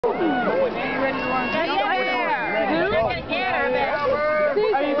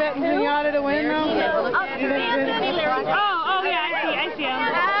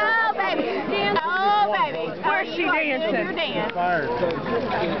tired.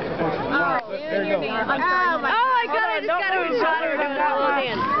 Oh, there you go. Oh my God, I just got her shot her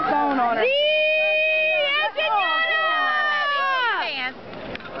phone on her.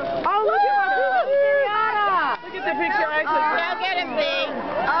 Oh, look at my Zenyatta. Look at the picture I took. Go get him, B.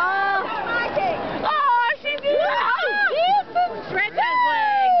 Oh, she's dancing. Stretch his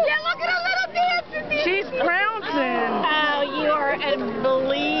legs. Yeah, look at her little dancing. She's trouncing. Oh, you are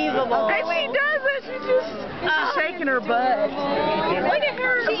unbelievable. And she does it. She's just shaking her butt. Look at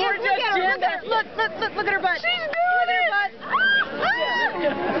her. Look at her butt. She's doing it.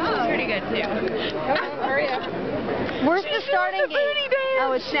 She's pretty good, too. Hurry up. Where's the starting gate?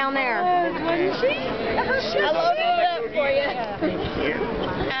 Oh, it's down there. I loaded it up for you.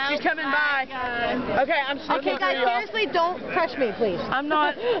 She's coming by. Okay, I'm okay, guys, seriously, don't crush me, please. I'm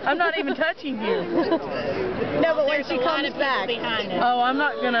not even touching you. No, but when she comes back. Oh, I'm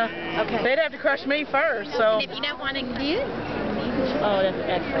not gonna. Okay. They'd have to crush me first, so. If you don't want to do it. Oh, that's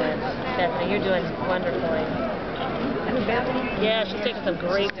excellent. Stephanie, you're doing wonderfully. Yeah, she's taking some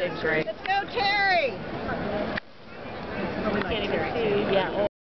great pictures. Let's go, Terry. Yeah.